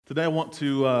Today I want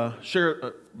to share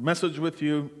a message with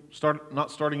you,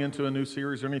 not starting into a new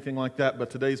series or anything like that, but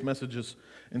today's message is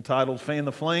entitled Fan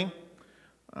the Flame.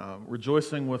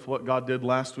 Rejoicing with what God did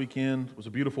last weekend. It was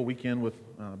a beautiful weekend with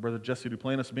Brother Jesse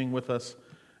Duplantis being with us,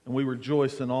 and we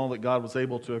rejoice in all that God was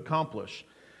able to accomplish.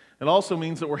 It also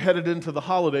means that we're headed into the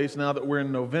holidays now that we're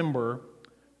in November.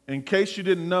 In case you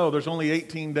didn't know, there's only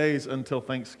 18 days until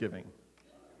Thanksgiving.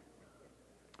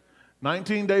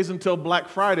 19 days until Black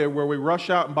Friday, where we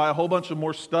rush out and buy a whole bunch of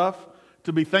more stuff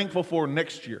to be thankful for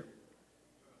next year.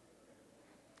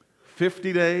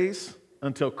 50 days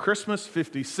until Christmas,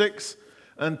 56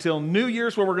 until New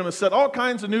Year's, where we're going to set all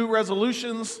kinds of new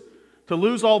resolutions to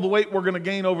lose all the weight we're going to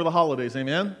gain over the holidays.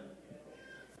 Amen?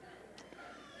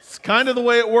 It's kind of the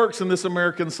way it works in this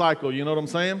American cycle, you know what I'm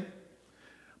saying?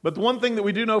 But the one thing that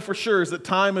we do know for sure is that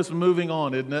time is moving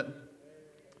on, isn't it?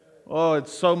 Oh,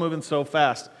 it's so moving so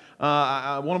fast.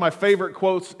 One of my favorite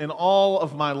quotes in all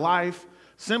of my life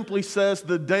simply says,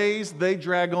 "The days, they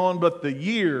drag on, but the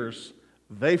years,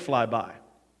 they fly by."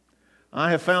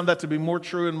 I have found that to be more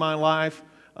true in my life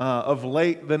of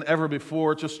late than ever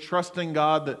before, just trusting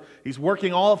God that He's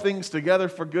working all things together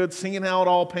for good, seeing how it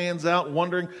all pans out,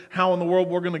 wondering how in the world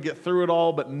we're going to get through it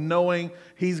all, but knowing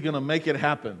He's going to make it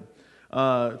happen.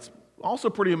 It's also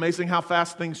pretty amazing how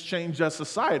fast things change as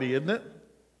society, isn't it?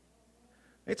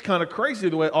 It's kind of crazy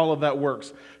the way all of that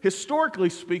works. Historically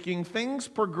speaking, things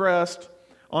progressed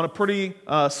on a pretty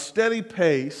steady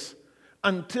pace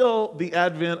until the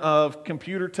advent of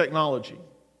computer technology.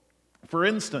 For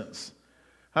instance,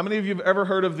 how many of you have ever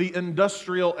heard of the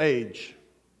industrial age?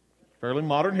 Fairly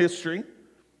modern history.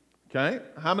 Okay?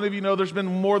 How many of you know there's been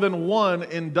more than one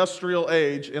industrial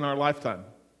age in our lifetime?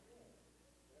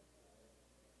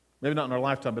 Maybe not in our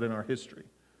lifetime, but in our history.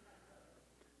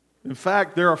 In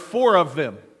fact, there are 4 of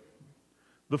them.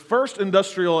 The first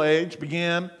industrial age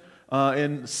began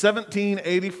in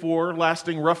 1784,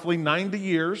 lasting roughly 90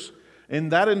 years. In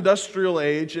that industrial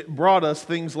age, it brought us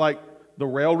things like the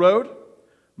railroad,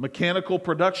 mechanical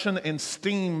production, and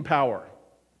steam power.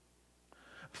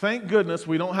 Thank goodness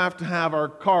we don't have to have our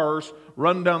cars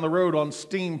run down the road on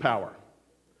steam power.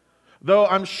 Though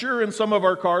I'm sure in some of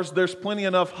our cars there's plenty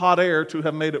enough hot air to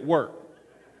have made it work.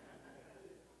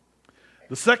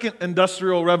 The second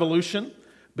industrial revolution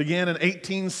began in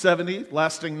 1870,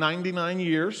 lasting 99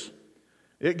 years.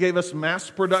 It gave us mass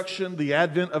production, the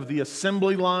advent of the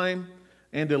assembly line,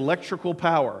 and electrical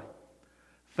power.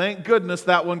 Thank goodness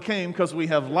that one came, because we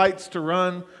have lights to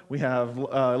run, we have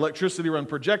electricity to run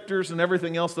projectors, and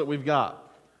everything else that we've got.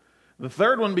 The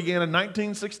third one began in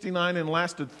 1969 and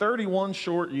lasted 31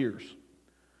 short years.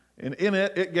 And in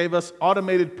it, it gave us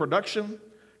automated production,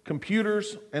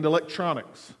 computers, and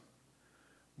electronics.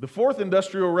 The fourth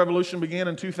industrial revolution began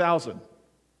in 2000,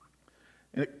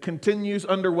 and it continues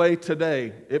underway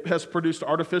today. It has produced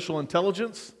artificial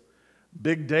intelligence,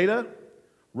 big data,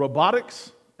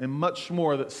 robotics, and much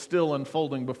more that's still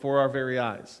unfolding before our very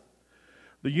eyes.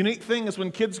 The unique thing is when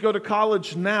kids go to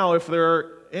college now, if they're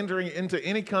entering into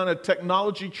any kind of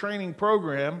technology training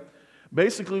program,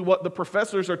 basically what the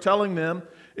professors are telling them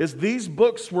is these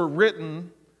books were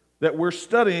written that we're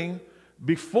studying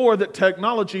before the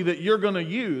technology that you're going to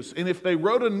use. And if they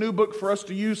wrote a new book for us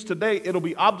to use today, it'll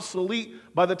be obsolete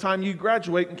by the time you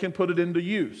graduate and can put it into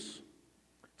use.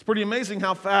 It's pretty amazing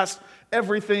how fast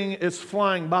everything is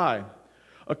flying by.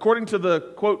 According to the,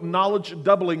 quote, knowledge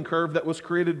doubling curve that was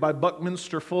created by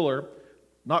Buckminster Fuller,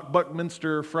 not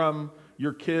Buckminster from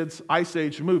your kid's Ice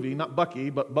Age movie, not Bucky,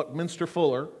 but Buckminster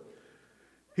Fuller,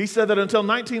 he said that until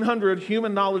 1900,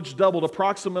 human knowledge doubled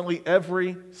approximately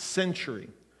every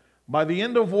century. By the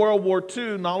end of World War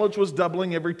II, knowledge was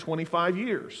doubling every 25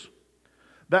 years.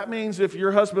 That means if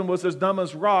your husband was as dumb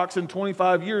as rocks, in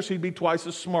 25 years, he'd be twice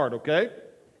as smart, okay?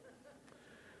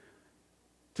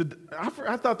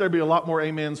 I thought there'd be a lot more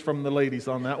amens from the ladies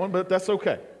on that one, but that's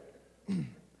okay.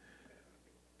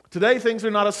 Today, things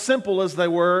are not as simple as they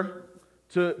were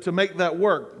to make that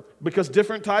work, because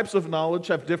different types of knowledge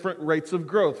have different rates of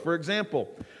growth. For example,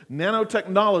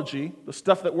 nanotechnology, the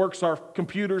stuff that works our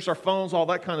computers, our phones, all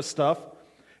that kind of stuff,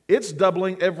 it's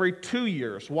doubling every 2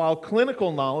 years, while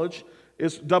clinical knowledge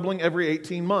is doubling every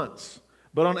 18 months.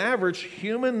 But on average,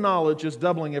 human knowledge is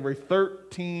doubling every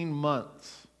 13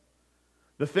 months.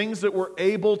 The things that we're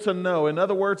able to know, in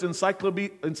other words,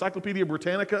 Encyclopedia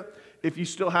Britannica, if you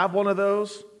still have one of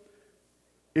those,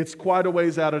 it's quite a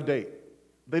ways out of date.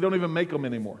 They don't even make them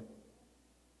anymore.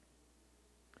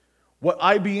 What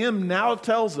IBM now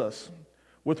tells us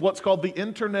with what's called the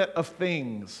Internet of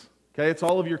Things, okay, it's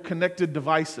all of your connected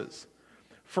devices.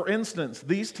 For instance,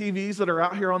 these TVs that are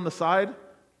out here on the side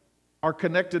are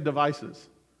connected devices.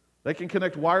 They can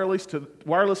connect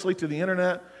wirelessly to the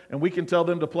internet, and we can tell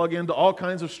them to plug into all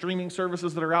kinds of streaming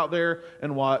services that are out there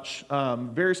and watch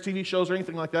various TV shows or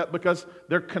anything like that because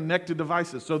they're connected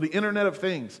devices. So the Internet of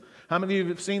Things. How many of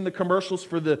you have seen the commercials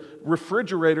for the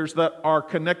refrigerators that are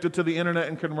connected to the internet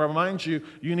and can remind you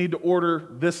need to order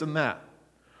this and that?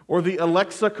 Or the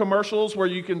Alexa commercials where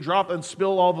you can drop and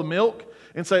spill all the milk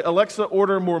and say, Alexa,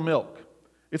 order more milk.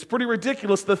 It's pretty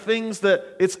ridiculous the things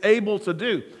that it's able to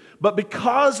do. But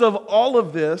because of all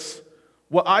of this,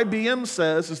 what IBM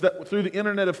says is that through the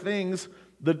Internet of Things,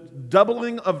 the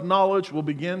doubling of knowledge will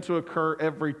begin to occur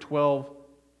every 12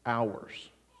 hours.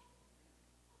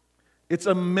 It's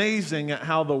amazing at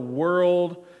how the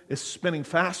world is spinning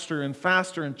faster and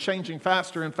faster and changing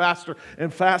faster and faster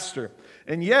and faster.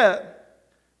 And yet,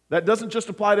 that doesn't just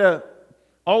apply to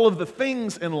all of the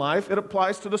things in life, it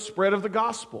applies to the spread of the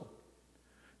gospel.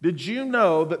 Did you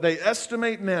know that they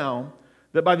estimate now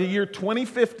that by the year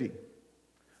 2050,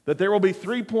 that there will be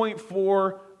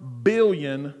 3.4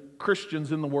 billion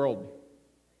Christians in the world?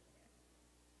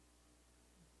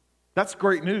 That's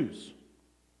great news.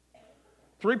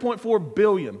 3.4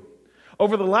 billion.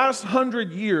 Over the last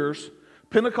 100 years,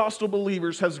 Pentecostal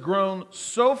believers has grown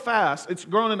so fast, it's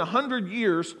grown in 100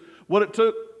 years what it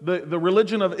took the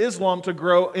religion of Islam to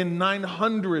grow in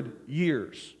 900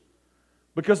 years.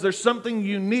 Because there's something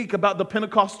unique about the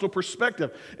Pentecostal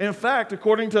perspective. In fact,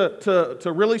 according to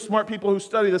really smart people who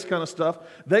study this kind of stuff,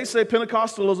 they say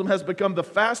Pentecostalism has become the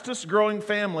fastest growing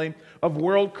family of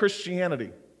world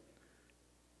Christianity.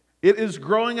 It is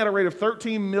growing at a rate of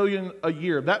 13 million a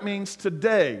year. That means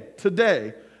today,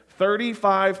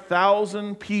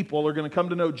 35,000 people are going to come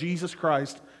to know Jesus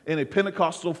Christ in a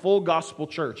Pentecostal full gospel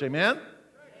church. Amen?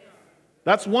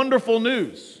 That's wonderful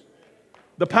news.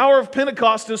 The power of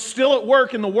Pentecost is still at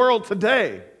work in the world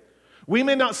today. We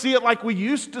may not see it like we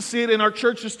used to see it in our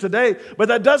churches today, but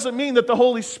that doesn't mean that the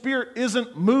Holy Spirit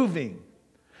isn't moving.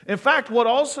 In fact, what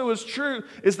also is true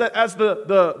is that as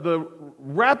the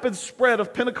rapid spread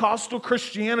of Pentecostal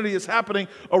Christianity is happening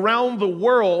around the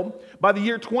world, by the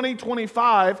year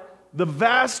 2025, the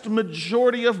vast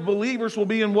majority of believers will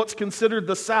be in what's considered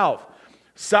the South.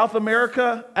 South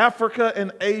America, Africa,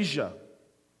 and Asia.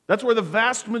 That's where the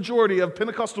vast majority of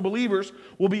Pentecostal believers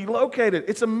will be located.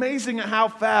 It's amazing how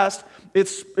fast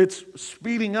it's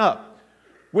speeding up.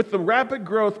 With the rapid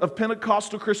growth of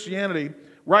Pentecostal Christianity,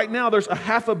 right now there's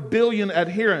 500 million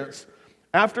adherents.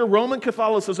 After Roman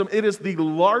Catholicism, it is the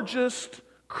largest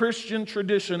Christian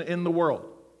tradition in the world.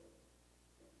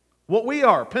 What we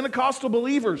are, Pentecostal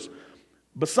believers,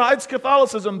 besides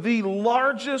Catholicism, the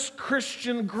largest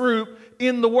Christian group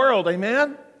in the world.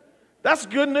 Amen? That's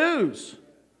good news.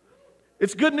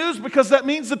 It's good news because that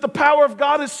means that the power of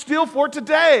God is still for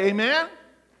today. Amen?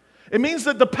 It means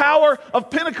that the power of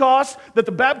Pentecost, that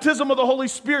the baptism of the Holy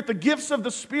Spirit, the gifts of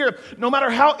the Spirit, no matter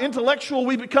how intellectual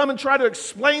we become and try to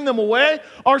explain them away,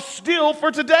 are still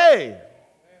for today.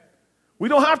 We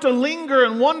don't have to linger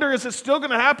and wonder, is it still going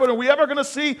to happen? Are we ever going to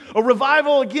see a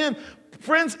revival again?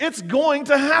 Friends, it's going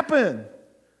to happen.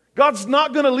 God's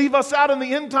not going to leave us out in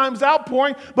the end times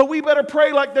outpouring, but we better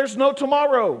pray like there's no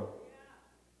tomorrow.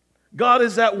 God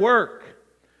is at work.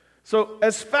 So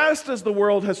as fast as the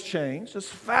world has changed, as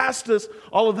fast as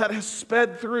all of that has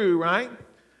sped through, right?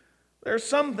 There are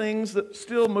some things that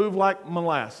still move like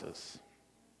molasses.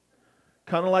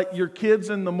 Kind of like your kids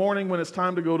in the morning when it's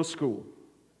time to go to school.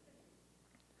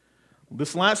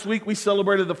 This last week we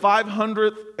celebrated the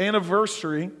 500th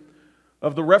anniversary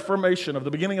of the Reformation, of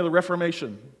the beginning of the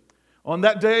Reformation. On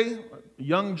that day, a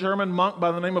young German monk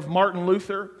by the name of Martin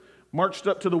Luther marched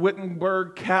up to the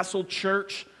Wittenberg Castle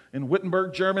Church in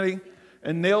Wittenberg, Germany,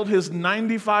 and nailed his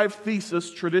 95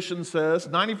 theses, tradition says,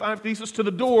 95 theses to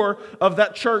the door of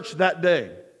that church that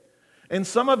day. And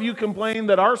some of you complain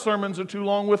that our sermons are too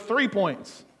long with 3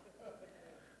 points.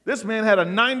 This man had a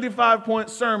 95-point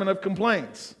sermon of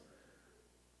complaints.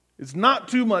 It's not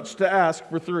too much to ask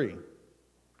for 3.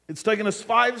 It's taken us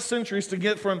 5 centuries to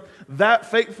get from that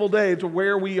fateful day to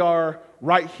where we are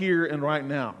right here and right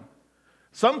now.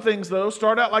 Some things, though,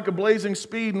 start out like a blazing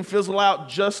speed and fizzle out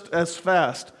just as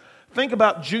fast. Think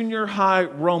about junior high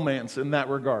romance in that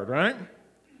regard, right?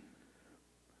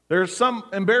 There's some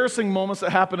embarrassing moments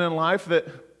that happen in life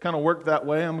that kind of work that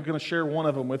way. I'm going to share one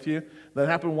of them with you that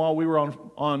happened while we were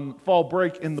on fall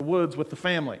break in the woods with the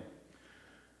family.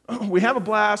 We have a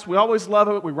blast. We always love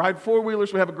it. We ride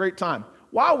four-wheelers. We have a great time.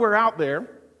 While we're out there,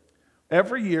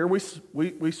 every year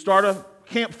we start a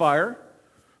campfire.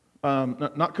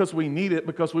 Not because we need it,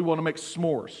 because we want to make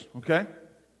s'mores, okay?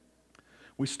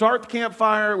 We start the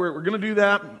campfire. We're going to do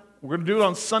that. We're going to do it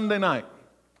on Sunday night.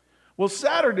 Well,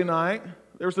 Saturday night,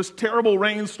 there was this terrible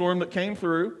rainstorm that came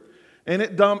through, and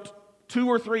it dumped 2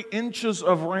 or 3 inches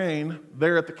of rain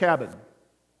there at the cabin.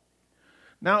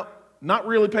 Now, not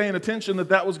really paying attention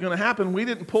that was going to happen, we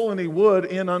didn't pull any wood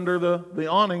in under the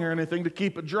awning or anything to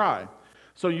keep it dry.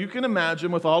 So you can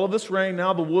imagine with all of this rain,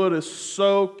 now the wood is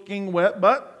soaking wet,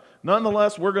 but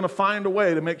nonetheless, we're going to find a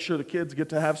way to make sure the kids get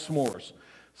to have s'mores.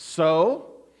 So,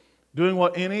 doing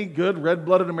what any good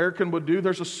red-blooded American would do,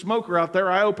 there's a smoker out there.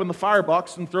 I open the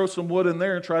firebox and throw some wood in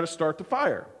there and try to start the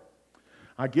fire.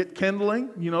 I get kindling,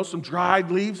 some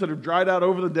dried leaves that have dried out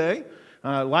over the day.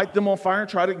 Light them on fire and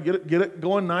try to get it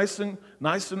going nice and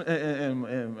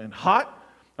hot.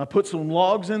 I put some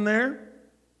logs in there,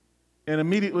 and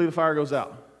immediately the fire goes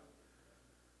out.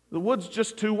 The wood's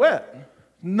just too wet.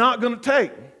 Not going to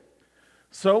take.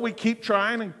 So we keep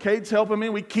trying, and Cade's helping me.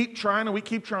 We keep trying, and we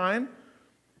keep trying.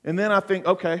 And then I think,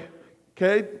 okay,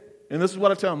 Cade, and this is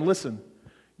what I tell him, listen,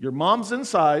 your mom's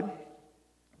inside.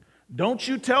 Don't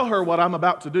you tell her what I'm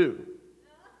about to do.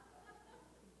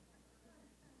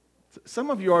 Some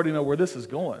of you already know where this is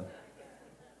going.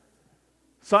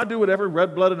 So I do what every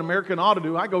red-blooded American ought to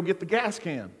do. I go get the gas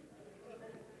can.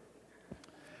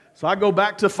 So I go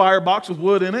back to the firebox with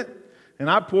wood in it, and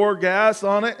I pour gas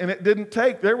on it, and it didn't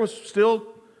take. There was still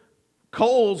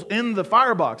coals in the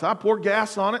firebox. I pour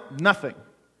gas on it, nothing.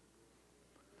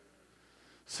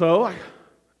 So I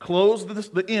close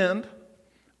the end,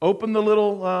 open the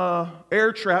little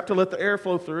air trap to let the air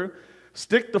flow through,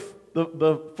 stick the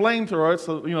flamethrower,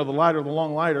 so the lighter, the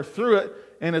long lighter, through it,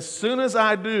 and as soon as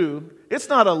I do, it's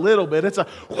not a little bit, it's a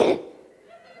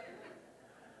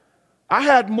I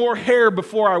had more hair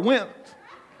before I went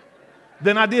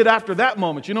than I did after that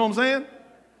moment. You know what I'm saying?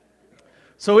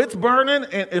 So it's burning,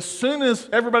 and as soon as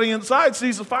everybody inside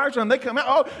sees the fire sign, they come out,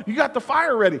 oh, you got the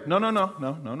fire ready. No.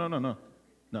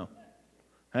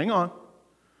 Hang on.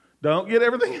 Don't get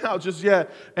everything out just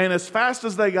yet. And as fast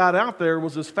as they got out there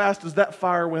was as fast as that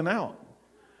fire went out.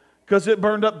 Because it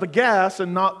burned up the gas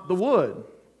and not the wood.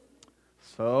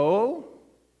 So,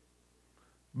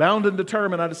 bound and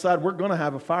determined, I decided we're going to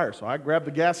have a fire. So I grabbed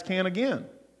the gas can again.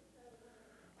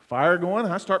 Fire going,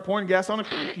 and I start pouring gas on it.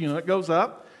 It goes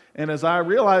up. And as I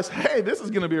realize, hey, this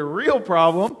is going to be a real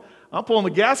problem, I'm pulling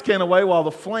the gas can away while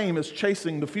the flame is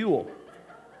chasing the fuel.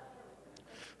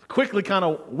 Quickly kind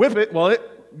of whip it while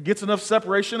it gets enough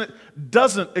separation. It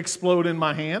doesn't explode in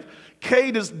my hand.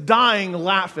 Cade is dying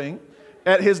laughing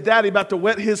at his daddy about to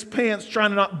wet his pants trying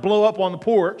to not blow up on the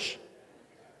porch.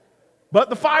 But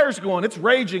the fire's going. It's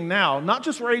raging now. Not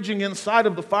just raging inside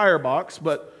of the firebox,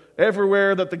 but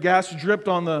everywhere that the gas dripped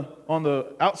on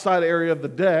the outside area of the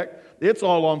deck. It's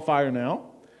all on fire now.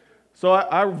 So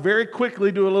I very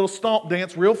quickly do a little stomp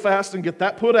dance real fast and get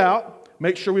that put out.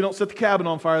 Make sure we don't set the cabin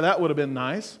on fire. That would have been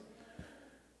nice.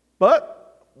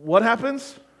 But what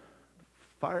happens?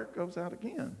 Fire goes out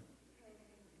again.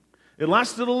 It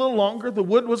lasted a little longer. The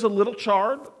wood was a little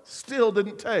charred. Still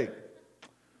didn't take.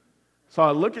 So I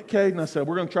look at Cade and I said,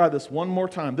 we're going to try this one more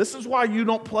time. This is why you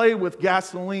don't play with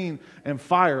gasoline and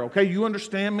fire, okay? You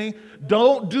understand me?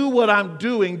 Don't do what I'm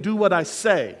doing. Do what I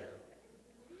say.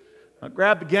 I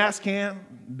grab the gas can,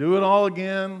 do it all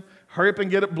again. Hurry up and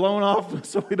get it blown off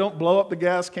so we don't blow up the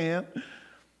gas can.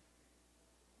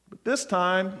 But this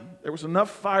time, there was enough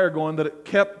fire going that it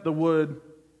kept the wood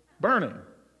burning.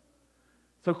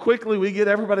 So quickly, we get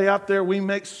everybody out there. We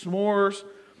make s'mores.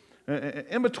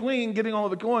 In between getting all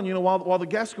of it going, while the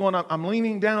gas is going, I'm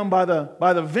leaning down by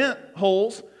the vent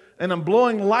holes, and I'm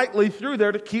blowing lightly through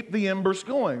there to keep the embers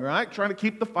going, right? Trying to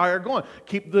keep the fire going.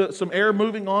 Keep some air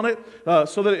moving on it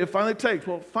so that it finally takes.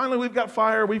 Well, finally, we've got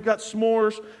fire. We've got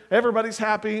s'mores. Everybody's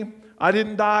happy. I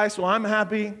didn't die, so I'm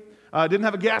happy. I didn't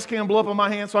have a gas can blow up on my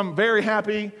hand, so I'm very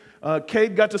happy.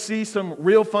 Cade got to see some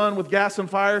real fun with gas and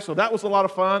fire, so that was a lot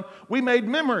of fun. We made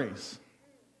memories.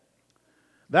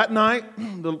 That night,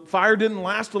 the fire didn't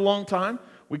last a long time.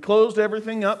 We closed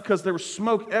everything up because there was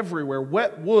smoke everywhere.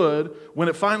 Wet wood, when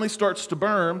it finally starts to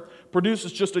burn,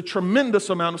 produces just a tremendous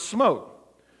amount of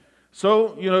smoke.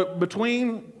 So,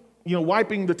 between,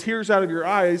 wiping the tears out of your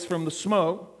eyes from the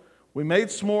smoke, we made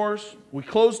s'mores. We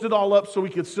closed it all up so we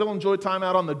could still enjoy time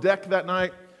out on the deck that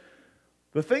night.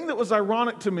 The thing that was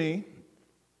ironic to me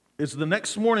is the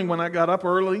next morning when I got up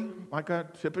early, like I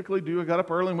typically do, I got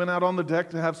up early and went out on the deck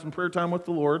to have some prayer time with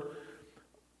the Lord.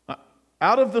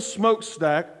 Out of the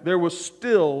smokestack, there was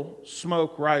still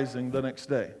smoke rising the next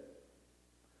day.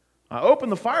 I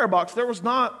opened the firebox. There was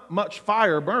not much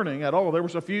fire burning at all. There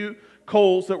was a few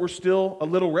coals that were still a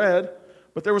little red,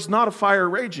 but there was not a fire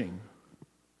raging.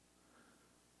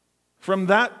 From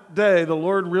that day, the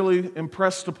Lord really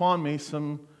impressed upon me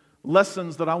some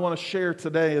lessons that I want to share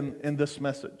today in this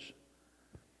message.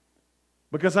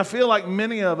 Because I feel like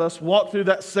many of us walk through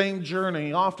that same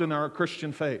journey often in our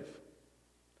Christian faith.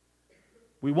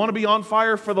 We want to be on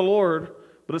fire for the Lord,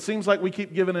 but it seems like we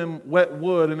keep giving Him wet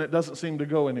wood and it doesn't seem to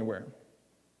go anywhere.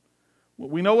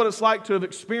 We know what it's like to have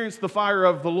experienced the fire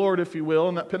of the Lord, if you will,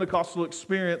 and that Pentecostal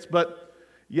experience, but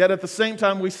yet at the same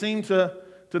time we seem to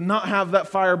not have that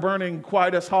fire burning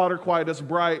quite as hot or quite as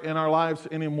bright in our lives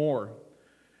anymore.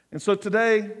 And so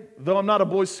today, though I'm not a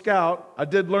Boy Scout, I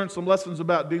did learn some lessons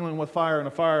about dealing with fire in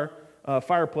a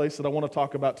fireplace that I want to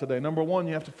talk about today. Number one,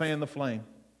 you have to fan the flame.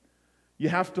 You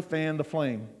have to fan the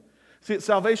flame. See, at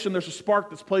salvation, there's a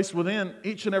spark that's placed within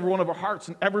each and every one of our hearts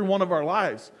and every one of our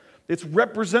lives. It's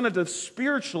representative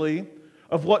spiritually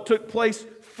of what took place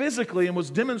physically and was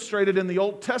demonstrated in the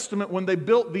Old Testament when they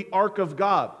built the Ark of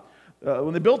God.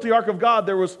 When they built the Ark of God,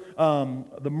 there was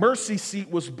the mercy seat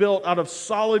was built out of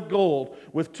solid gold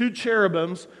with two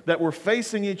cherubims that were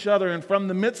facing each other. And from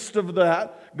the midst of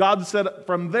that, God said,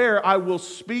 "From there I will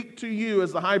speak to you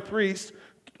as the high priest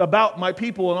about my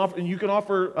people, and you can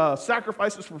offer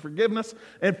sacrifices for forgiveness.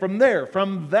 And from there,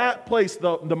 from that place,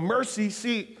 the mercy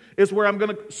seat is where I'm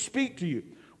going to speak to you."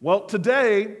 Well,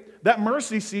 today, that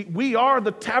mercy seat, we are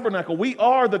the tabernacle. We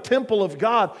are the temple of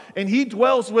God, and He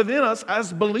dwells within us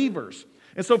as believers.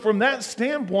 And so from that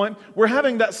standpoint, we're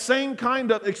having that same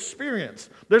kind of experience.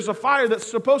 There's a fire that's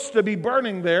supposed to be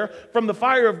burning there from the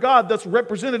fire of God that's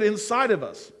represented inside of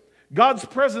us. God's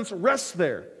presence rests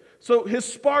there. So His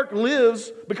spark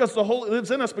lives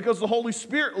in us because the Holy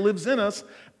Spirit lives in us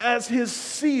as His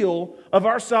seal of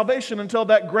our salvation until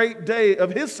that great day of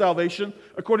His salvation,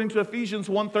 according to Ephesians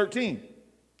 1:13.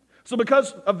 So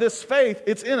because of this faith,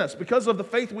 it's in us. Because of the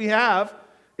faith we have,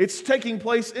 it's taking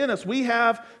place in us. We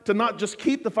have to not just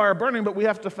keep the fire burning, but we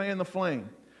have to fan the flame.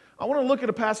 I want to look at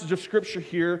a passage of Scripture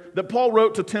here that Paul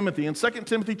wrote to Timothy. In 2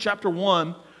 Timothy chapter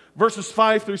 1, verses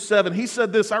 5 through 7, he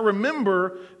said this, "I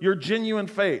remember your genuine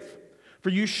faith, for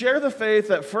you share the faith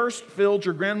that first filled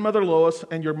your grandmother Lois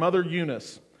and your mother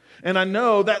Eunice. And I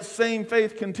know that same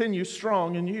faith continues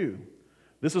strong in you.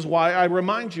 This is why I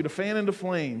remind you to fan into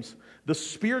flames the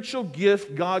spiritual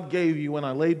gift God gave you when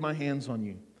I laid my hands on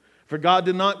you. For God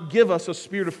did not give us a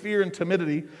spirit of fear and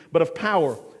timidity, but of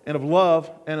power and of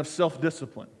love and of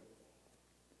self-discipline."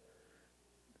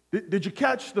 Did you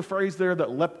catch the phrase there that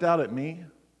leapt out at me?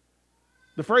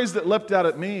 The phrase that leapt out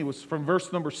at me was from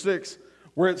verse number 6,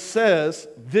 where it says,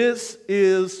 "This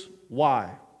is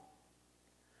why."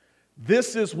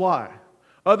 This is why.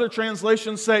 Other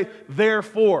translations say,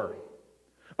 "Therefore."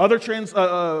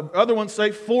 Other ones say,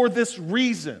 "For this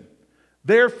reason."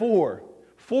 Therefore.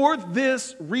 For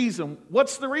this reason.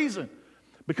 What's the reason?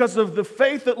 Because of the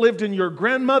faith that lived in your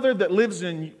grandmother, that lives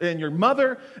in your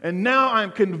mother, and now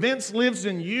I'm convinced lives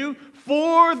in you.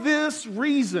 For this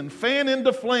reason, fan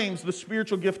into flames the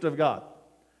spiritual gift of God.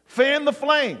 Fan the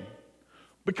flame.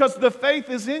 Because the faith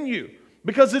is in you.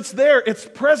 Because it's there, it's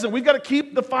present. We've got to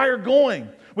keep the fire going.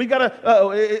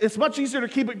 It's much easier to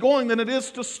keep it going than it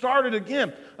is to start it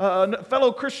again. A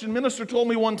fellow Christian minister told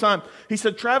me one time, he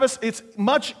said, "Travis, it's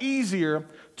much easier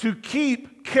to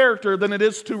keep character than it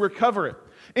is to recover it."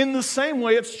 In the same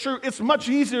way, it's true, it's much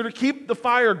easier to keep the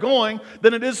fire going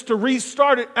than it is to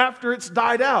restart it after it's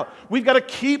died out. We've got to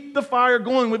keep the fire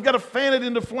going. We've got to fan it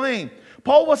into flame.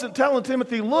 Paul wasn't telling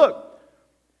Timothy, "Look,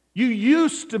 you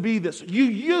used to be this. You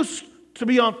used to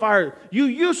be on fire. You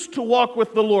used to walk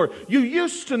with the Lord. You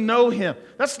used to know Him."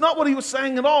 That's not what he was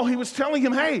saying at all. He was telling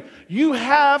him, hey, you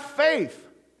have faith.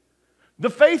 The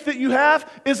faith that you have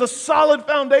is a solid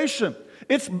foundation.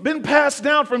 It's been passed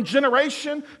down from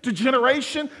generation to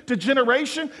generation to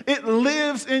generation. It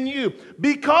lives in you.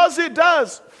 Because it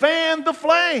does, fan the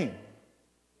flame.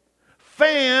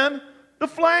 Fan the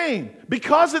flame.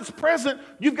 Because it's present,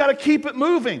 you've got to keep it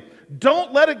moving.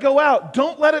 Don't let it go out.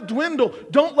 Don't let it dwindle.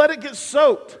 Don't let it get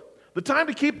soaked. The time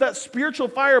to keep that spiritual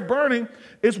fire burning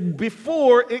is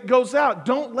before it goes out.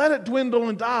 Don't let it dwindle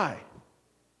and die.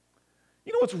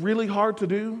 You know what's really hard to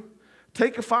do?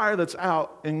 Take a fire that's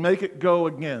out and make it go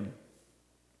again.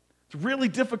 It's really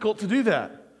difficult to do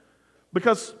that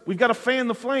because we've got to fan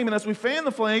the flame. And as we fan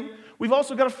the flame, we've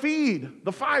also got to feed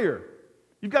the fire.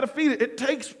 You've got to feed it. It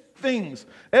takes things.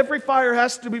 Every fire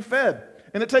has to be fed.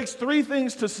 And it takes three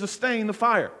things to sustain the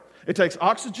fire. It takes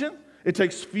oxygen, it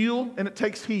takes fuel, and it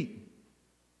takes heat.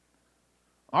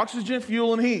 Oxygen,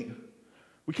 fuel, and heat.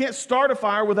 We can't start a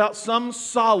fire without some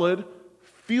solid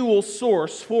fuel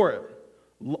source for it.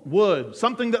 Wood,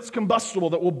 something that's combustible,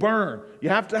 that will burn. You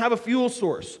have to have a fuel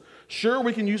source. Sure,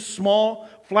 we can use small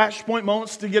flashpoint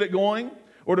moments to get it going,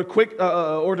 or to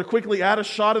quickly add a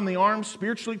shot in the arm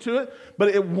spiritually to it, but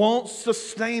it won't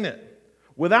sustain it.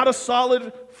 Without a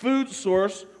solid food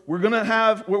source, we're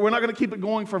not going to keep it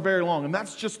going for very long. And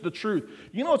that's just the truth.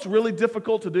 You know what's really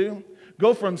difficult to do?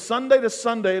 Go from Sunday to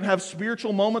Sunday and have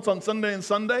spiritual moments on Sunday and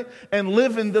Sunday and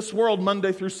live in this world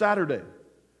Monday through Saturday.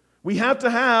 We have to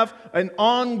have an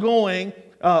ongoing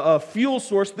fuel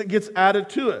source that gets added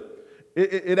to it.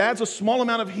 It adds a small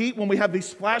amount of heat when we have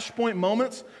these flashpoint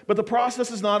moments, but the process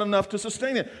is not enough to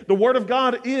sustain it. The Word of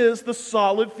God is the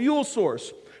solid fuel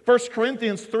source. 1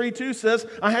 Corinthians 3:2 says,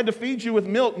 I had to feed you with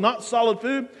milk, not solid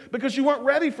food, because you weren't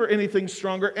ready for anything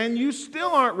stronger, and you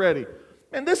still aren't ready.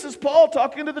 And this is Paul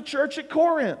talking to the church at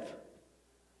Corinth.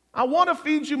 I want to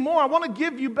feed you more. I want to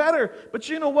give you better. But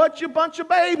you know what? You're a bunch of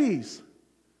babies.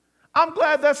 I'm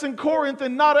glad that's in Corinth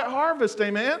and not at Harvest,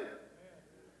 amen?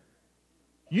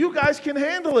 You guys can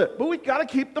handle it, but we've got to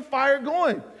keep the fire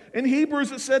going. In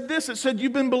Hebrews, it said this. It said,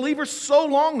 you've been believers so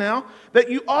long now that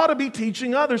you ought to be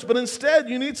teaching others, but instead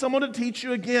you need someone to teach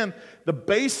you again the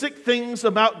basic things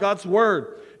about God's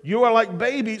Word. You are like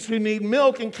babies who need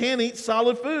milk and can't eat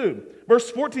solid food. Verse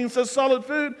 14 says solid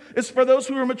food is for those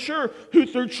who are mature, who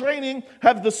through training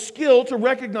have the skill to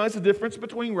recognize the difference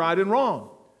between right and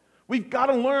wrong. We've got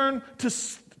to learn to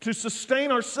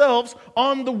sustain ourselves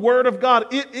on the Word of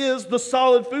God. It is the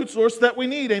solid food source that we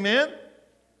need, amen?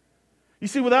 You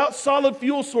see, without solid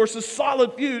fuel sources,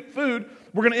 solid food,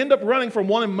 we're going to end up running from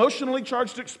one emotionally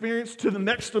charged experience to the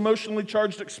next emotionally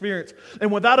charged experience.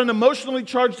 And without an emotionally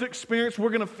charged experience, we're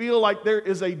going to feel like there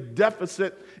is a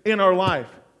deficit in our life.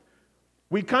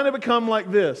 We kind of become like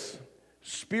this,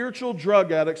 spiritual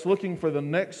drug addicts looking for the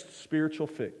next spiritual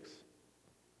fix.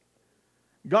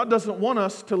 God doesn't want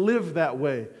us to live that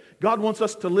way. God wants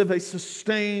us to live a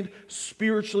sustained,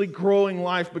 spiritually growing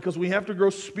life because we have to grow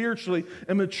spiritually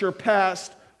and mature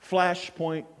past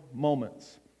flashpoint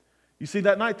moments. You see,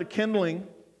 that night, the kindling,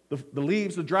 the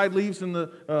leaves, the dried leaves and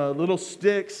the little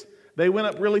sticks, they went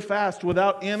up really fast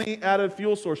without any added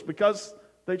fuel source because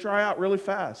they dry out really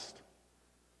fast.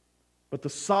 But the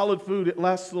solid food, it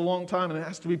lasts a long time and it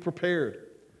has to be prepared.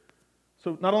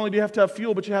 So not only do you have to have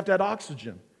fuel, but you have to add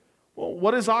oxygen. Well,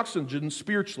 what is oxygen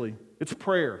spiritually? It's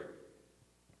prayer.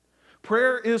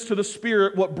 Prayer is to the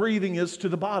spirit what breathing is to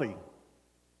the body.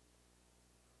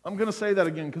 I'm going to say that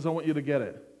again because I want you to get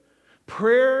it.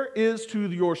 Prayer is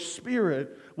to your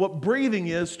spirit what breathing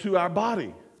is to our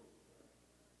body.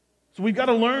 So we've got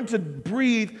to learn to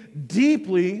breathe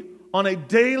deeply on a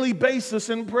daily basis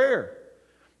in prayer.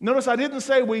 Notice I didn't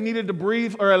say we needed to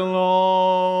breathe for a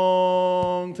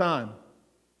long time.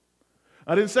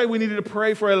 I didn't say we needed to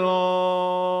pray for a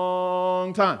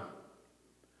long time.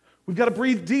 We've got to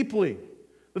breathe deeply.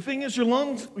 The thing is, your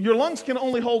lungs can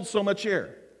only hold so much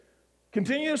air.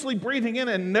 Continuously breathing in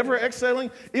and never exhaling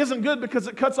isn't good because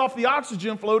it cuts off the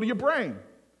oxygen flow to your brain.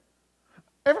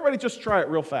 Everybody just try it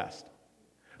real fast.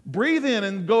 Breathe in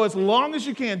and go as long as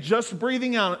you can, just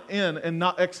breathing out in and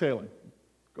not exhaling.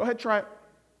 Go ahead, try it.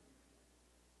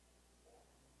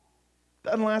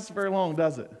 Doesn't last very long,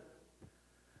 does it?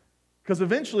 Because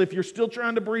eventually, if you're still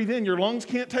trying to breathe in, your lungs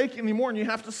can't take it anymore and you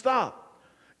have to stop.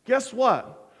 Guess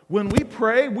what? When we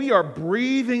pray, we are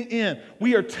breathing in.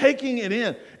 We are taking it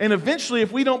in. And eventually,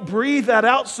 if we don't breathe that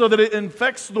out so that it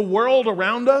infects the world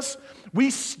around us,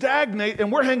 we stagnate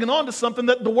and we're hanging on to something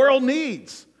that the world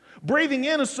needs. Breathing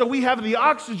in is so we have the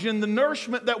oxygen, the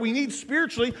nourishment that we need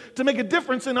spiritually to make a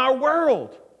difference in our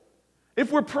world.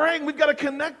 If we're praying, we've got to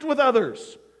connect with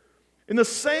others. In the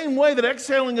same way that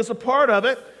exhaling is a part of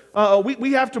it,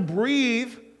 we have to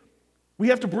breathe. We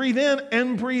have to breathe in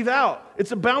and breathe out.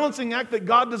 It's a balancing act that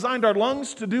God designed our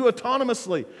lungs to do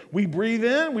autonomously. We breathe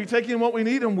in, we take in what we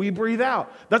need, and we breathe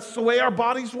out. That's the way our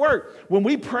bodies work. When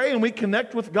we pray and we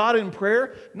connect with God in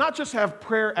prayer, not just have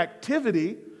prayer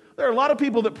activity. There are a lot of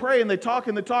people that pray and they talk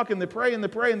and they talk and they pray and they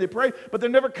pray and they pray, but they're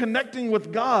never connecting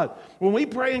with God. When we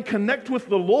pray and connect with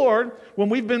the Lord, when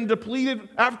we've been depleted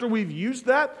after we've used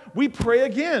that, we pray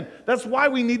again. That's why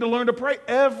we need to learn to pray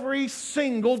every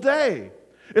single day.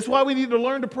 It's why we need to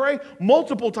learn to pray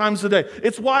multiple times a day.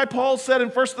 It's why Paul said in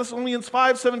 1 Thessalonians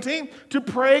 5:17 to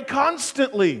pray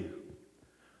constantly.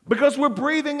 Because we're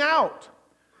breathing out.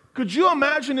 Could you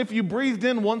imagine if you breathed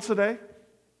in once a day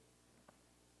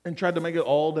and tried to make it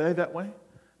all day that way?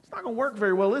 It's not going to work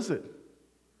very well, is it?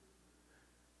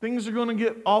 Things are going to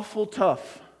get awful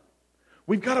tough.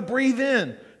 We've got to breathe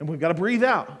in and we've got to breathe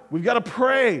out. We've got to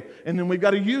pray and then we've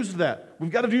got to use that.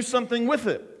 We've got to do something with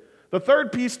it. The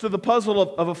third piece to the puzzle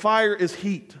of a fire is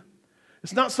heat.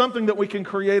 It's not something that we can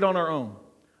create on our own.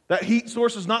 That heat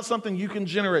source is not something you can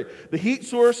generate. The heat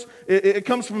source, it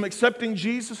comes from accepting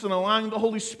Jesus and allowing the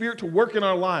Holy Spirit to work in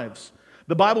our lives.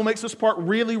 The Bible makes this part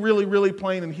really, really, really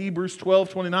plain in Hebrews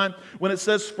 12:29 when it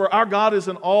says, "For our God is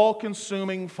an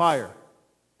all-consuming fire."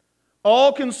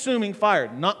 All-consuming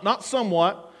fire. Not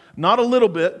somewhat, not a little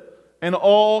bit, an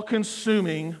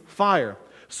all-consuming fire.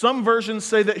 Some versions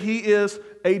say that he is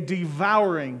a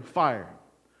devouring fire.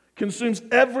 Consumes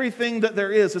everything that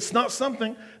there is. It's not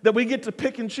something that we get to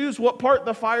pick and choose what part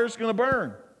the fire is going to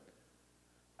burn.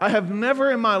 I have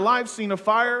never in my life seen a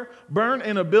fire burn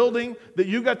in a building that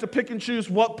you got to pick and choose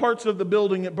what parts of the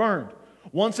building it burned.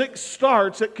 Once it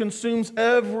starts, it consumes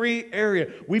every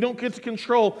area. We don't get to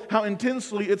control how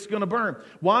intensely it's going to burn.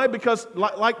 Why? Because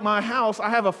like my house, I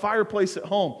have a fireplace at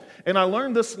home. And I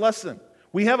learned this lesson.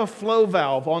 We have a flow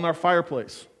valve on our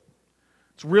fireplace.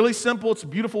 It's really simple. It's a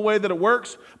beautiful way that it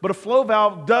works. But a flow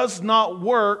valve does not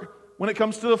work when it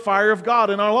comes to the fire of God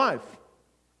in our life.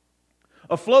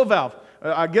 A flow valve.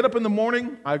 I get up in the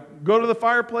morning, I go to the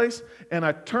fireplace, and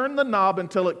I turn the knob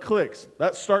until it clicks.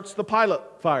 That starts the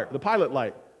pilot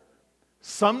light.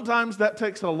 Sometimes that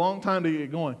takes a long time to get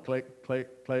going. Click,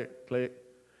 click, click, click.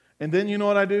 And then you know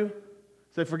what I do?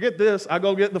 Say, forget this. I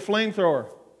go get the flamethrower.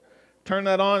 Turn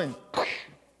that on and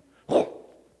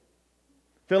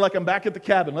feel like I'm back at the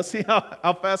cabin. Let's see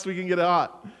how fast we can get it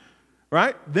hot.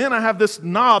 Right? Then I have this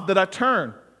knob that I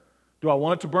turn. Do I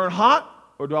want it to burn hot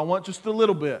or do I want just a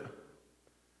little bit?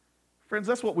 Friends,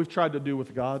 that's what we've tried to do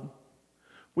with God.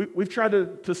 We've tried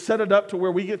to set it up to where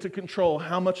we get to control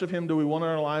how much of Him do we want in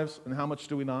our lives and how much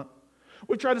do we not.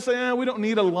 We try to say, we don't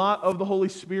need a lot of the Holy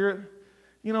Spirit.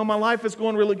 You know, my life is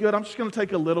going really good. I'm just going to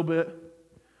take a little bit.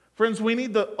 Friends, we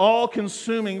need the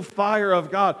all-consuming fire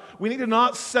of God. We need to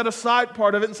not set aside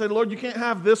part of it and say, Lord, you can't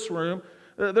have this room.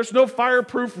 There's no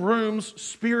fireproof rooms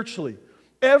spiritually.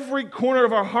 Every corner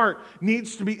of our heart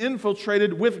needs to be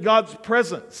infiltrated with God's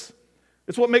presence.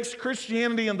 It's what makes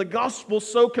Christianity and the gospel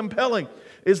so compelling,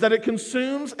 is that it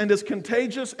consumes and is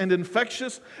contagious and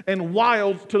infectious and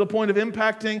wild to the point of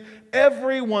impacting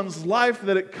everyone's life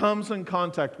that it comes in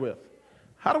contact with.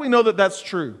 How do we know that that's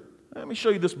true? Let me show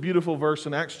you this beautiful verse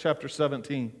in Acts chapter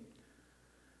 17.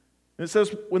 It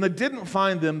says, when they didn't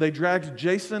find them, they dragged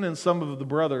Jason and some of the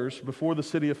brothers before the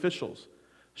city officials,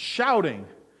 shouting,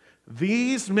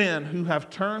 "These men who have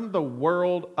turned the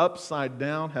world upside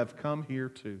down have come here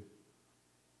too."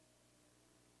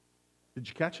 Did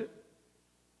you catch it?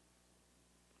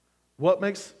 What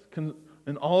makes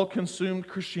an all-consumed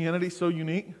Christianity so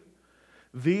unique?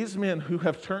 These men who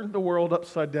have turned the world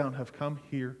upside down have come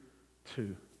here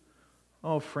too.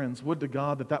 Oh, friends, would to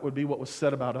God that would be what was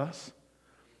said about us.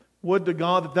 Would to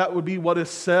God that would be what is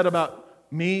said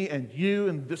about me and you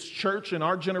and this church and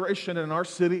our generation and our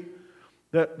city.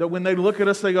 That when they look at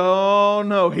us, they go, oh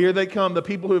no, here they come, the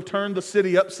people who have turned the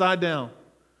city upside down.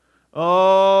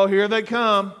 Oh, here they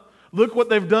come. Look what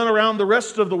they've done around the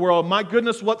rest of the world. My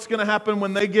goodness, what's going to happen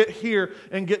when they get here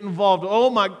and get involved? Oh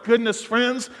my goodness,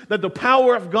 friends, that the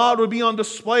power of God would be on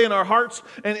display in our hearts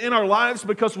and in our lives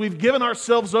because we've given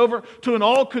ourselves over to an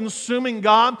all-consuming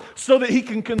God so that He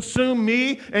can consume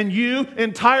me and you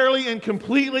entirely and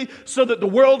completely so that the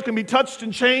world can be touched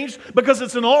and changed because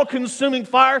it's an all-consuming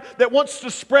fire that wants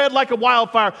to spread like a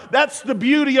wildfire. That's the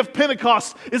beauty of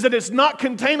Pentecost, is that it's not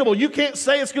containable. You can't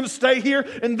say it's going to stay here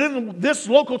and then this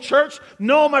local church.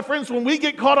 No, my friends, when we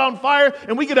get caught on fire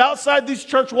and we get outside these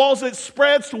church walls, it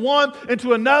spreads to one and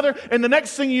to another. And the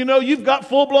next thing you know, you've got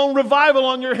full-blown revival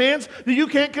on your hands that you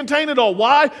can't contain it all.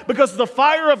 Why? Because the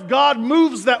fire of God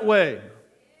moves that way.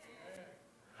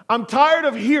 I'm tired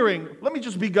of hearing, let me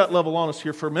just be gut level honest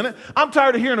here for a minute. I'm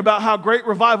tired of hearing about how great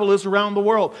revival is around the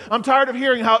world. I'm tired of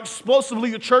hearing how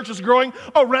explosively the church is growing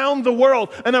around the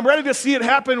world. And I'm ready to see it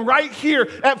happen right here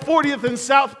at 40th and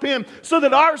South Penn so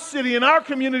that our city and our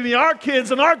community, our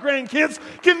kids and our grandkids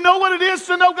can know what it is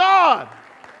to know God.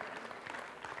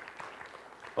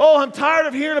 Oh, I'm tired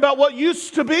of hearing about what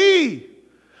used to be.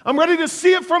 I'm ready to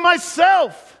see it for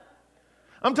myself.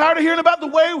 I'm tired of hearing about the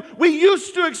way we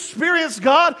used to experience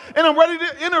God, and I'm ready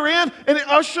to enter in and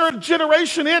usher a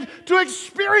generation in to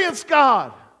experience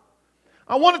God.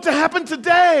 I want it to happen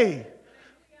today.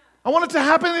 I want it to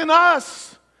happen in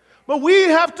us. But we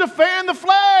have to fan the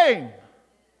flame.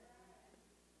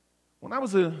 When I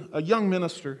was a young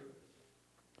minister,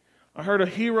 I heard a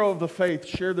hero of the faith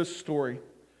share this story.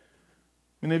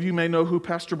 Many of you may know who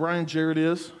Pastor Brian Jarrett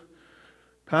is.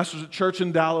 Pastors at church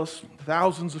in Dallas.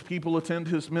 Thousands of people attend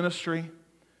his ministry.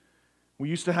 We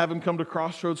used to have him come to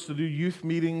Crossroads to do youth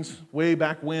meetings way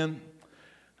back when.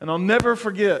 And I'll never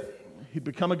forget, he'd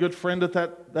become a good friend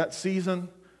at that season.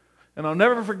 And I'll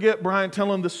never forget Brian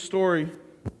telling this story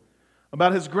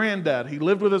about his granddad. He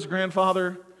lived with his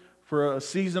grandfather for a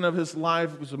season of his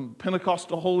life. He was a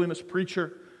Pentecostal holiness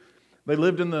preacher. They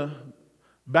lived in the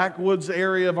backwoods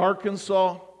area of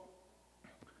Arkansas.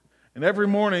 And every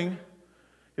morning,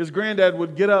 his granddad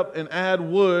would get up and add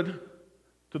wood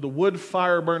to the wood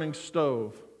fire burning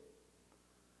stove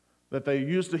that they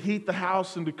used to heat the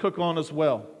house and to cook on as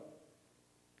well.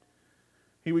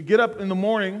 He would get up in the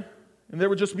morning and there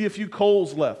would just be a few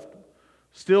coals left,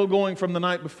 still going from the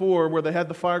night before where they had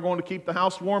the fire going to keep the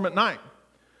house warm at night.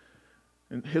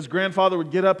 And his grandfather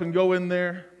would get up and go in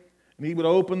there, and he would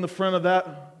open the front of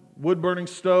that wood-burning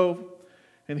stove,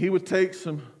 and he would take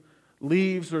some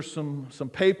leaves or some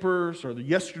papers or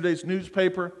yesterday's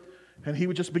newspaper, and he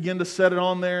would just begin to set it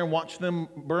on there and watch them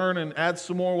burn and add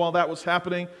some more while that was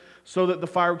happening so that the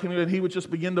fire would continue, and he would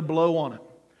just begin to blow on it.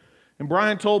 And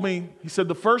Brian told me, he said,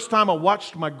 the first time I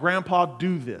watched my grandpa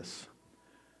do this,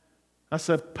 I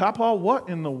said, Papa, what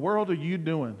in the world are you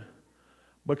doing?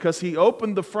 Because he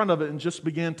opened the front of it and just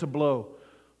began to blow.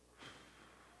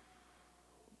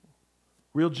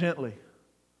 Real gently.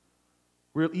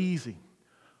 Real easy.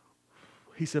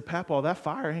 He said, Papa, that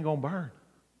fire ain't going to burn.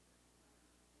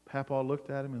 Papa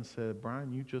looked at him and said,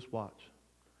 Brian, you just watch.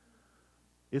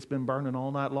 It's been burning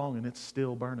all night long and it's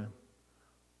still burning.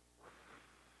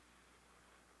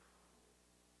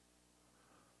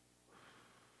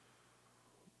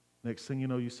 Next thing you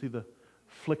know, you see the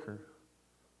flicker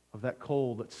of that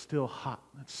coal that's still hot,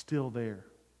 that's still there.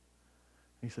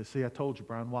 He says, see, I told you,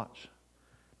 Brian, watch.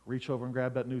 Reach over and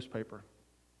grab that newspaper.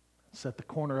 Set the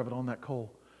corner of it on that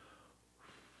coal.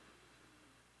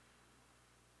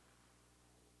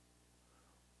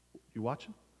 You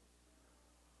watching?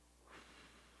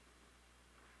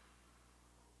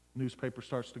 Newspaper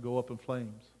starts to go up in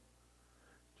flames.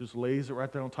 Just lays it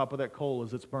right there on top of that coal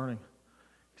as it's burning.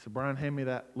 He said, Brian, hand me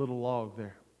that little log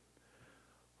there.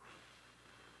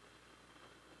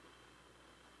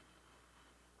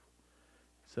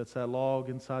 He sets that log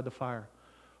inside the fire.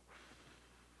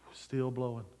 Still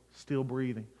blowing, still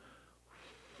breathing.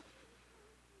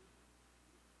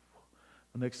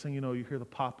 The next thing you know, you hear the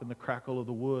pop and the crackle of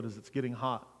the wood as it's getting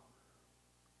hot.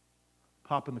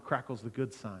 Pop and the crackle is the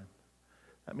good sign.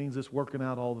 That means it's working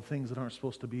out all the things that aren't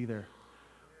supposed to be there.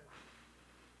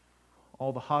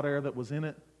 All the hot air that was in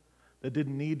it, that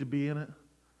didn't need to be in it,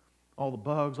 all the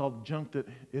bugs, all the junk that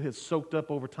it has soaked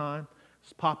up over time,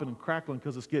 it's popping and crackling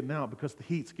because it's getting out, because the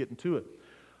heat's getting to it.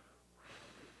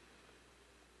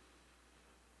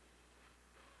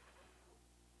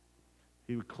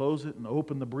 He would close it and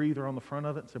open the breather on the front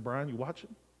of it and say, Brian, you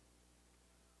watching?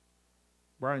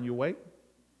 Brian, you awake?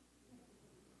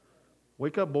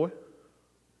 Wake up, boy.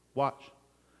 Watch.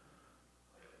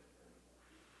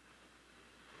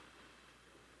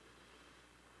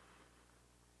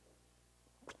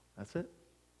 That's it.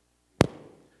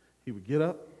 He would get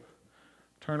up,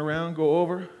 turn around, go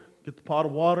over, get the pot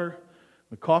of water,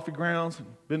 the coffee grounds,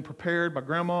 been prepared by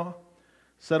Grandma,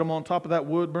 set them on top of that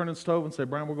wood-burning stove and say,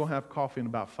 Brian, we're going to have coffee in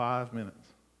about 5 minutes.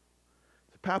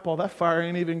 I said, Papa, that fire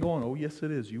ain't even going. Oh, yes, it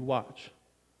is. You watch.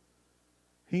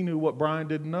 He knew what Brian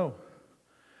didn't know,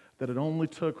 that it only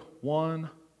took one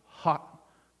hot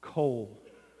coal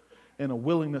and a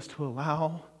willingness to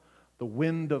allow the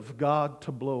wind of God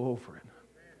to blow over it.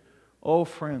 Oh,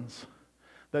 friends,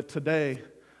 that today,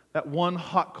 that one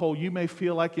hot coal, you may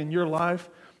feel like in your life,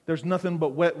 there's nothing but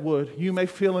wet wood. You may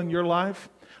feel in your life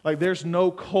like there's no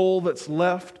coal that's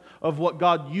left of what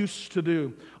God used to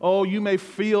do. Oh, you may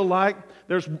feel like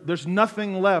there's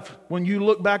nothing left. When you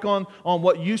look back on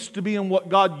what used to be and what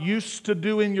God used to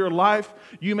do in your life,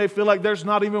 you may feel like there's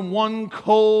not even one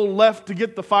coal left to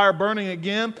get the fire burning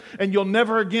again, and you'll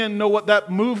never again know what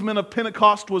that movement of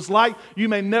Pentecost was like. You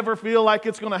may never feel like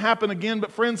it's going to happen again,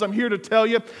 but friends, I'm here to tell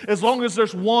you, as long as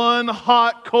there's one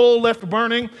hot coal left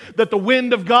burning, that the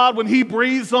wind of God, when He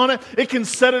breathes on it, it can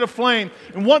set it aflame.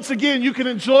 And once again, you can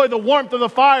enjoy the warmth of the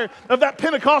fire of that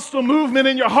Pentecostal movement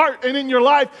in your heart and in your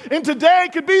life. And today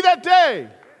could be that day.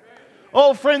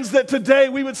 Oh, friends, that today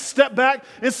we would step back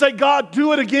and say, God,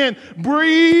 do it again.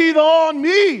 Breathe on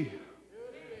me. Do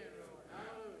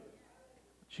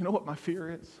you know what my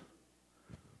fear is?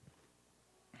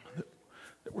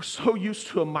 That we're so used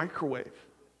to a microwave.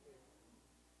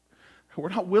 We're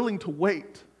not willing to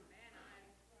wait.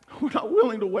 We're not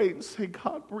willing to wait and say,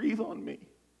 God, breathe on me.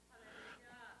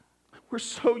 We're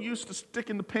so used to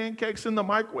sticking the pancakes in the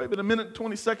microwave in a minute and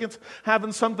 20 seconds,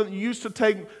 having something that used to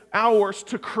take hours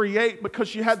to create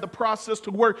because you had the process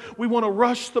to work. We want to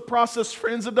rush the process,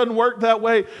 friends. It doesn't work that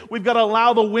way. We've got to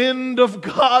allow the wind of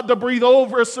God to breathe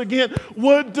over us again.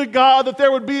 Would to God that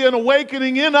there would be an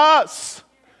awakening in us.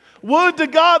 Would to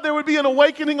God there would be an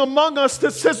awakening among us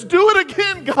that says, do it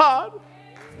again, God.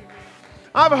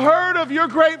 I've heard of your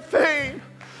great fame.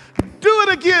 Do it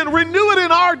again. Renew it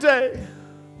in our day.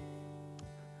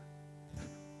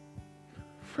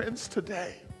 Friends,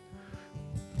 today,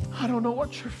 I don't know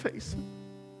what you're facing.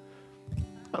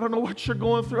 I don't know what you're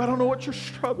going through. I don't know what your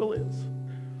struggle is.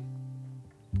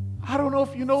 I don't know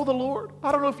if you know the Lord.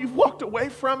 I don't know if you've walked away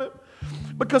from it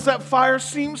because that fire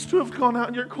seems to have gone out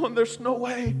and you're going, there's no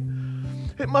way.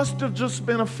 It must have just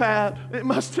been a fad. It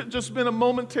must have just been a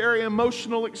momentary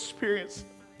emotional experience.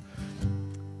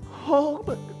 Oh,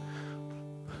 but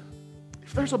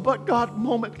if there's a but God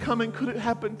moment coming, could it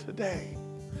happen today?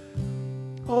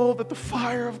 Oh, that the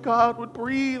fire of God would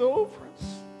breathe over us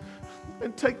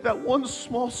and take that one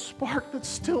small spark that's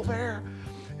still there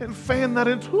and fan that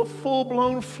into a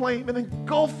full-blown flame and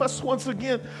engulf us once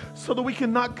again so that we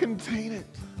cannot contain it.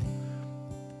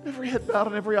 Every head bowed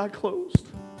and every eye closed.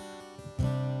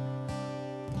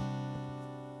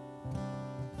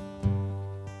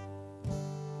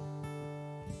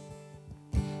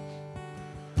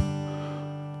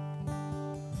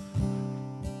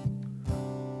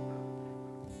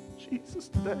 Jesus,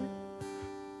 today,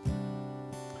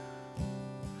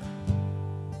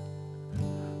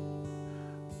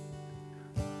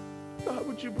 God,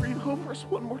 would you breathe over us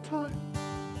one more time?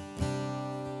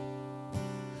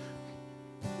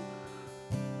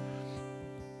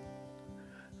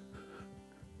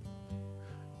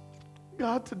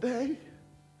 God, today,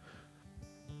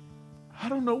 I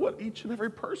don't know what each and every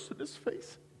person is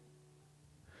facing,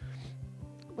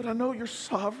 but I know you're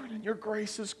sovereign and your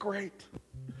grace is great.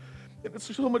 And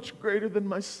it's so much greater than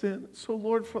my sin. So,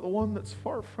 Lord, for the one that's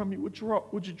far from you,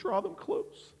 would you draw them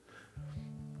close?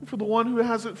 And for the one who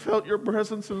hasn't felt your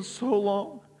presence in so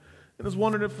long and is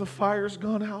wondering if the fire's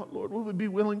gone out, Lord, would we be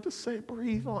willing to say,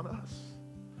 breathe on us?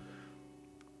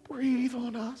 Breathe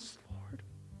on us, Lord.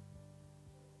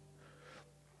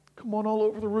 Come on, all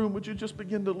over the room, would you just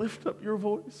begin to lift up your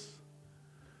voice?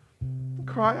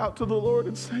 Cry out to the Lord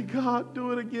and say, God,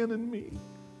 do it again in me.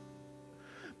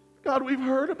 God, we've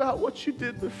heard about what you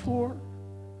did before.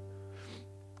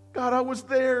 God, I was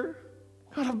there.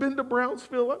 God, I've been to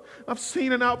Brownsville. I've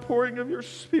seen an outpouring of your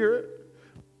Spirit.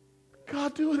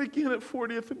 God, do it again at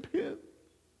 40th and Penn.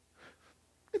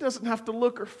 It doesn't have to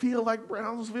look or feel like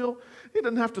Brownsville. It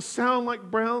doesn't have to sound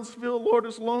like Brownsville. Lord,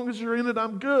 as long as you're in it,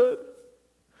 I'm good.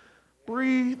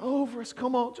 Breathe over us.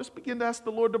 Come on, just begin to ask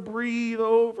the Lord to breathe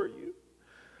over you.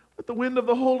 Let the wind of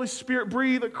the Holy Spirit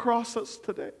breathe across us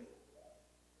today.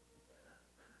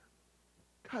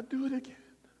 God, do it again.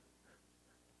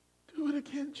 Do it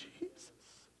again, Jesus.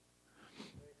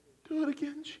 Do it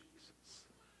again, Jesus.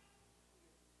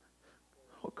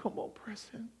 Oh, come on, press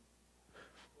in.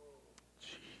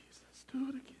 Jesus, do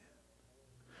it again.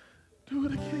 Do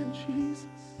it again, Jesus.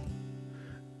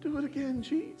 Do it again,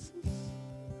 Jesus.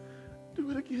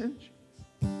 Do it again, Jesus.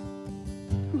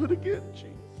 Do it again,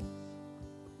 Jesus.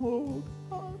 Oh,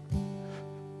 God.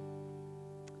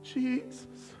 Jesus.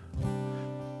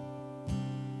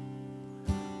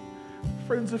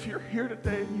 Friends, if you're here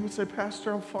today and you would say,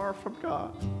 Pastor, I'm far from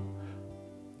God.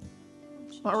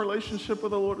 My relationship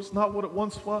with the Lord is not what it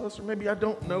once was, or maybe I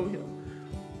don't know Him.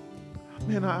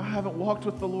 Man, I haven't walked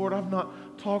with the Lord. I've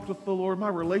not talked with the Lord. My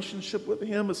relationship with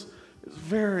Him is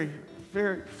very,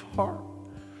 very far.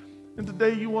 And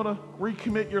today you want to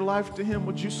recommit your life to Him.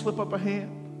 Would you slip up a hand?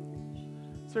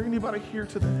 Is there anybody here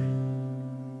today?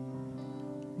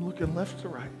 I'm looking left to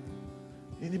right.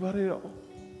 Anybody at all?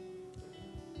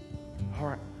 All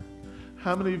right.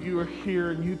 How many of you are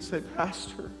here and you'd say,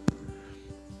 Pastor,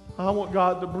 I want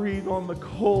God to breathe on the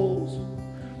coals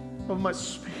of my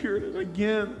spirit and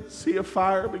again see a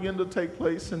fire begin to take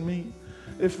place in me.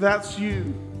 If that's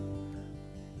you,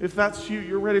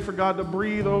 you're ready for God to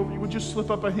breathe over you, would you slip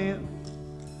up a hand?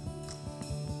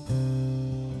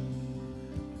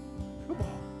 Come on.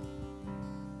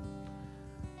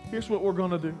 Here's what we're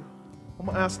going to do. I'm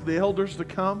going to ask the elders to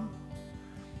come.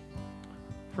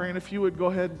 Friend, if you would go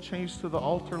ahead and change to the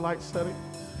altar light setting.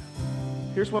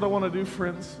 Here's what I want to do,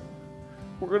 friends.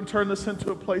 We're going to turn this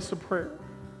into a place of prayer.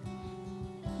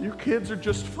 Your kids are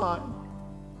just fine.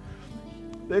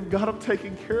 They've got them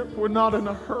taken care of. We're not in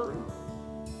a hurry.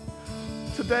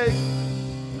 Today,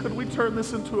 could we turn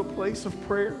this into a place of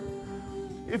prayer?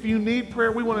 If you need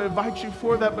prayer, we want to invite you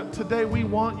for that. But today, we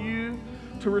want you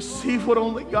to receive what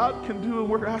only God can do, and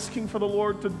we're asking for the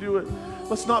Lord to do it.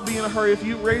 Let's not be in a hurry. If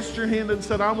you raised your hand and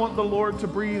said, I want the Lord to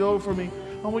breathe over me,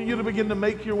 I want you to begin to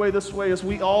make your way this way as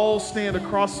we all stand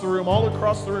across the room, all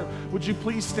across the room. Would you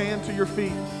please stand to your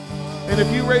feet? And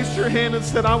if you raised your hand and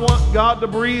said, I want God to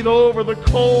breathe over the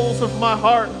coals of my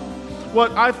heart,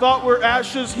 What I thought were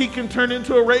ashes, He can turn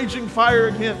into a raging fire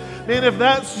again. Man, if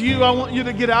that's you, I want you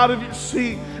to get out of your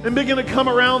seat and begin to come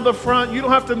around the front. You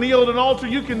don't have to kneel at an altar.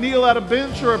 You can kneel at a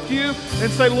bench or a pew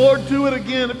and say, Lord, do it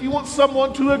again. If you want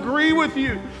someone to agree with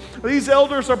you, these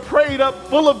elders are prayed up,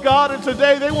 full of God, and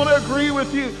today they want to agree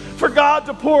with you for God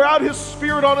to pour out His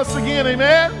Spirit on us again.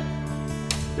 Amen?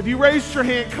 If you raised your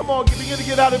hand, come on, begin to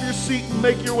get out of your seat and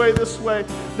make your way this way.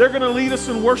 They're going to lead us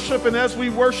in worship, and as we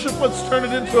worship, let's turn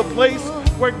it into a place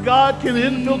where God can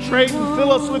infiltrate and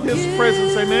fill us with His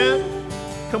presence. Amen?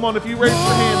 Come on, if you raise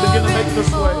your hand, begin to make this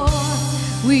way.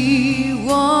 We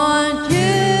want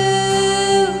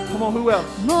you. Come on, who else?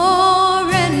 More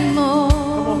and more.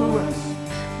 Come on, who else?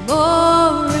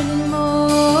 More and more.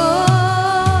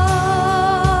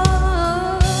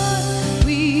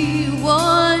 We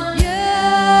want you.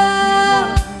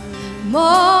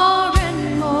 More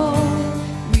and more.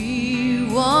 We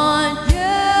want you.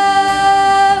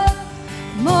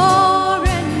 More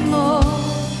and more.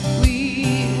 We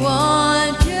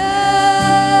want you.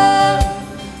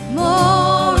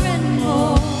 More and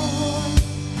more.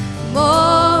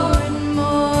 More and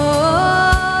more.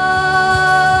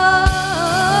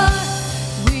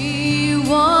 We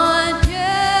want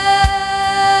you.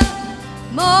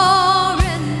 More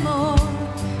and more.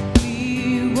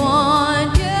 We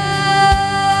want you.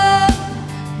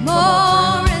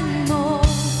 More and more.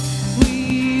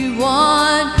 We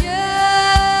want you.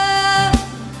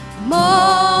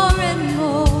 More and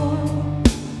more.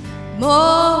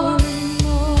 More and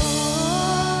more.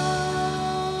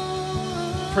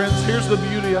 Friends, here's the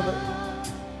beauty of it.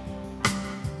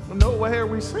 In no way are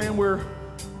we saying we're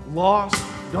lost,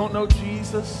 don't know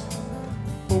Jesus,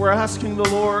 but we're asking the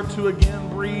Lord to again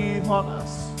breathe on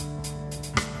us.